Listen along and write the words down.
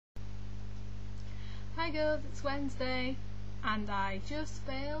Hi girls, it's Wednesday and I just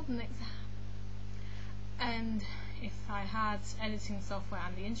failed an exam. And if I had editing software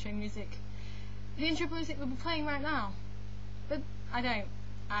and the intro music would be playing right now. But I don't,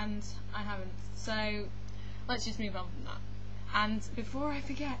 and I haven't, so let's just move on from that. And before I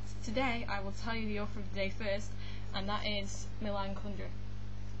forget, today I will tell you the author of the day first, and that is Milan Kundera.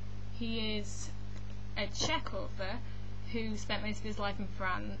 He is a Czech author who spent most of his life in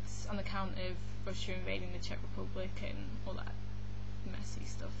France on account of Russia invading the Czech Republic and all that messy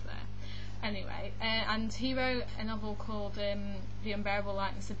stuff there. Anyway, and he wrote a novel called The Unbearable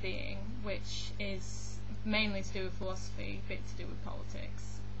Lightness of Being, which is mainly to do with philosophy, a bit to do with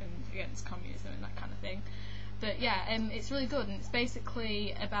politics and against communism and that kind of thing. But yeah, it's really good, and it's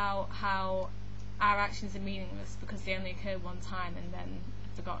basically about how our actions are meaningless because they only occur one time and then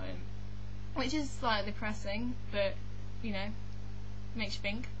are forgotten, which is slightly depressing, but you know, makes you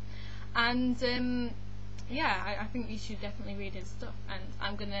think. And yeah, I think you should definitely read his stuff. And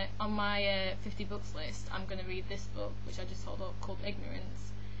I'm gonna, on my 50 books list, I'm gonna read this book, which I just hold up, called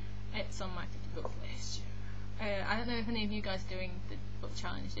Ignorance. It's on my 50 book list. I don't know if any of you guys are doing the book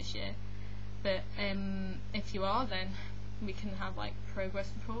challenge this year, but if you are, then we can have like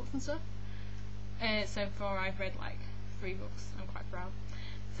progress reports and stuff. So far I've read like 3 books. I'm quite proud.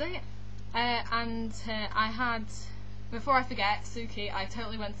 So yeah, and I had, before I forget, Suki, I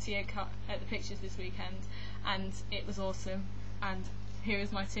totally went to see her at the pictures this weekend, and it was awesome, and here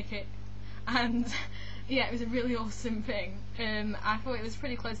is my ticket, and yeah, it was a really awesome thing. I thought it was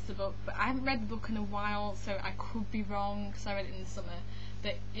pretty close to the book, but I haven't read the book in a while, so I could be wrong, because I read it in the summer,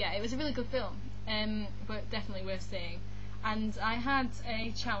 but yeah, it was a really good film, but definitely worth seeing. And I had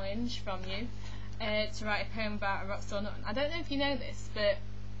a challenge from you to write a poem about a rock star nun. I don't know if you know this, but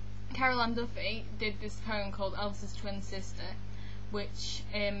Carol Ann Duffy did this poem called Elvis's twin sister, which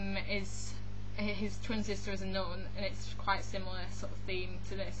is his twin sister is a nun, and it's quite similar sort of theme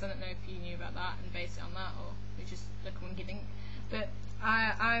to this. I don't know if you knew about that and based it on that, or you just look and giving. But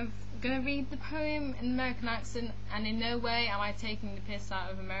I'm going to read the poem in American accent, and in no way am I taking the piss out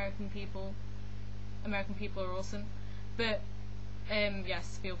of American people. American people are awesome. But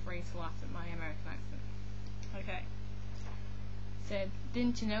yes, feel free to laugh at my American accent. Okay. Said,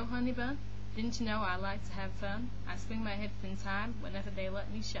 didn't you know, honey bun? Didn't you know I like to have fun? I swing my hips in time whenever they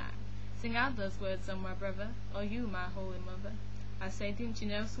let me shine. Sing out those words on my brother, or you, my holy mother. I say, didn't you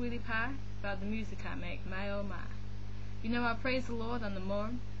know, sweetie pie, about the music I make, my oh my. You know I praise the Lord on the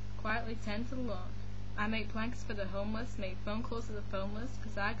morn, quietly tend to the lawn. I make planks for the homeless, make phone calls to the phoneless,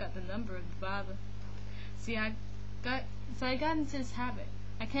 'cause I got the number of the Father. See, I got into this habit.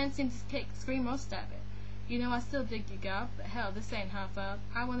 I can't seem to kick, scream, or stab it. You know I still dig you, God, but hell, this ain't half up.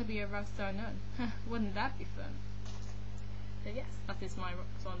 I want to be a rock star nun. Wouldn't that be fun? But yes, that is my rock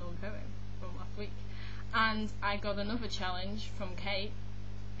star nun poem from last week. And I got another challenge from Kate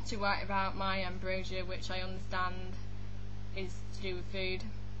to write about my ambrosia, which I understand is to do with food.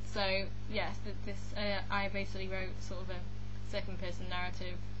 So yes, I basically wrote sort of a second-person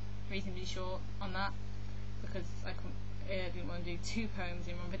narrative, reasonably short on that, because I didn't want to do 2 poems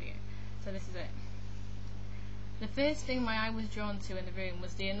in one video. So this is it. The first thing my eye was drawn to in the room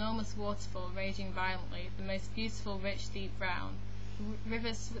was the enormous waterfall raging violently, the most beautiful, rich, deep brown. The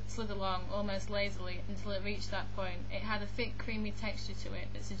river slid along almost lazily until it reached that point. It had a thick, creamy texture to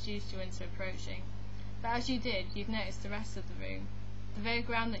it that seduced you into approaching. But as you did, you'd notice the rest of the room. The very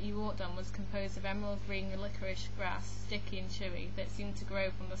ground that you walked on was composed of emerald green licorice grass, sticky and chewy, that seemed to grow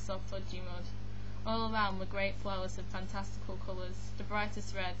from the soft, sludgy mud. All around were great flowers of fantastical colours, the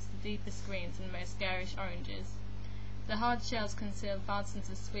brightest reds, the deepest greens, and the most garish oranges. The hard shells concealed fountains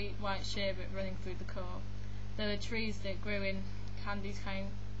of sweet white sherbet running through the core. There were trees that grew in candy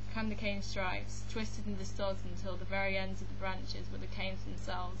cane stripes, twisted and distorted until the very ends of the branches were the canes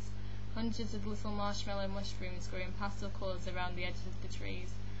themselves. Hundreds of little marshmallow mushrooms grew in pastel colours around the edges of the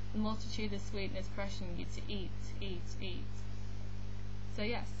trees, the multitude of sweetness pressuring you to eat, eat, eat. So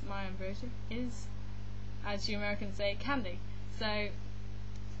yes, my ambrosia is, as you Americans say, candy. So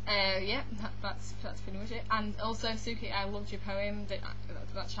yeah, that's pretty much it. And also, Suki, I loved your poem.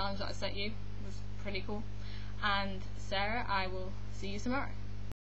 That challenge that I set you was pretty cool. And Sarah, I will see you tomorrow.